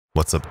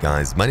What's up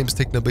guys, my name is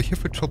TechNumber here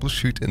for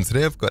Troubleshoot, and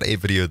today I've got a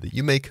video that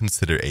you may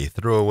consider a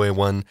throwaway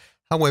one.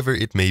 However,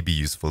 it may be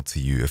useful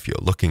to you if you're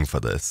looking for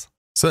this.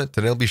 So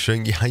today I'll be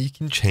showing you how you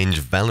can change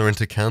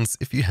Valorant accounts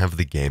if you have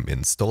the game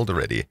installed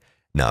already.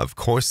 Now of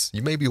course,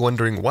 you may be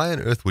wondering why on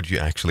earth would you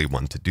actually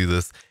want to do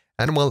this,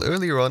 and while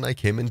earlier on I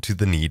came into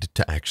the need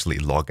to actually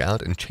log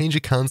out and change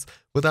accounts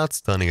without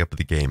starting up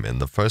the game in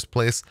the first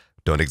place.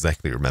 Don't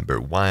exactly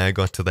remember why I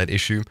got to that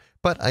issue,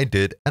 but I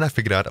did, and I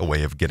figured out a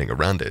way of getting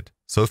around it.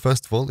 So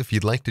first of all, if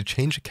you'd like to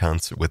change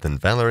accounts within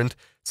Valorant,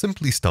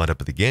 simply start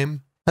up the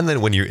game, and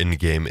then when you're in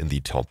game in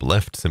the top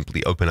left,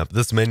 simply open up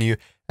this menu,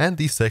 and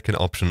the second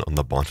option on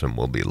the bottom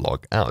will be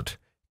log out.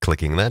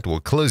 Clicking that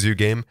will close your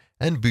game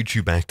and boot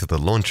you back to the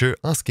launcher,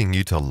 asking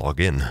you to log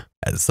in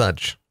as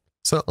such.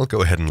 So I'll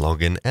go ahead and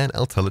log in, and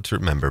I'll tell it to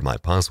remember my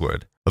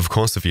password. Of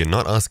course, if you're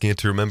not asking it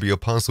to remember your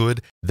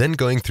password, then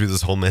going through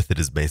this whole method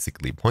is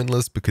basically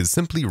pointless, because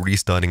simply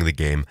restarting the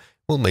game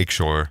will make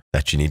sure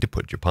that you need to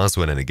put your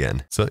password in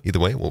again. So either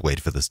way, we'll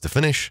wait for this to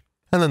finish.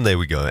 And then there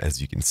we go.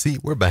 As you can see,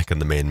 we're back in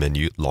the main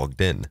menu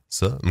logged in.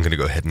 So I'm going to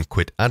go ahead and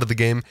quit out of the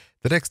game.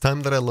 The next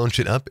time that I launch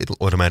it up, it'll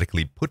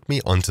automatically put me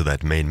onto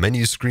that main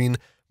menu screen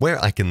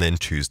where I can then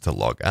choose to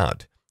log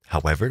out.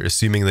 However,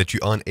 assuming that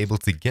you aren't able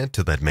to get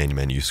to that main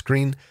menu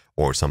screen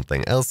or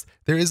something else,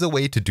 there is a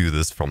way to do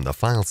this from the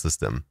file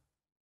system.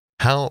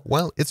 How?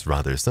 Well, it's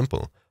rather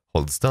simple.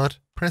 Hold start,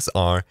 press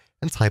R,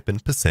 and type in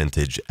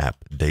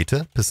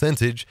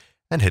 %appdata%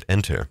 and hit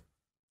enter.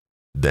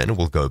 Then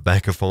we'll go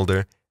back a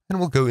folder and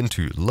we'll go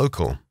into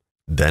local.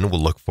 Then we'll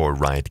look for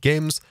Riot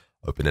Games,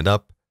 open it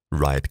up,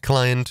 Riot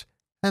Client,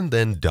 and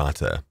then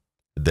data.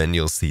 Then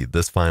you'll see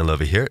this file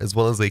over here as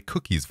well as a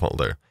cookies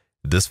folder.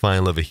 This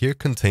file over here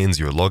contains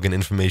your login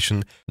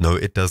information. No,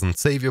 it doesn't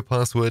save your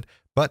password,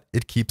 but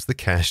it keeps the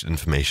cached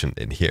information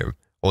in here.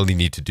 All you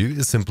need to do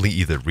is simply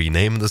either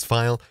rename this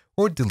file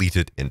or delete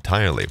it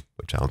entirely,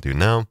 which I'll do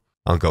now.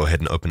 I'll go ahead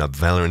and open up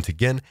Valorant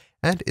again,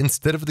 and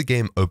instead of the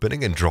game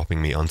opening and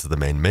dropping me onto the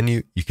main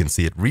menu, you can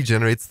see it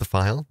regenerates the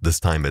file. This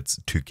time it's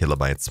 2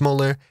 kilobytes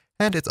smaller,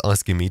 and it's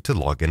asking me to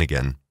log in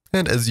again.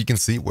 And as you can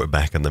see, we're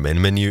back on the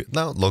main menu,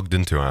 now logged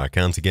into our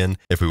account again.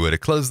 If we were to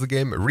close the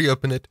game,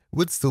 reopen it,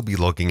 we'd still be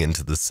logging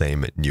into the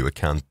same new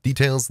account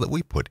details that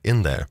we put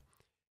in there.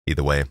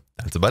 Either way,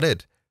 that's about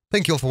it.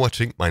 Thank you all for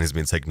watching. My name has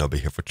been TechNumber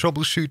here for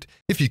Troubleshoot.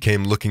 If you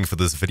came looking for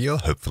this video,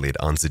 hopefully it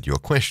answered your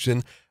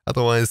question.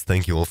 Otherwise,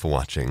 thank you all for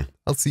watching.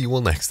 I'll see you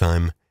all next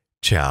time.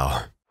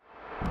 Ciao.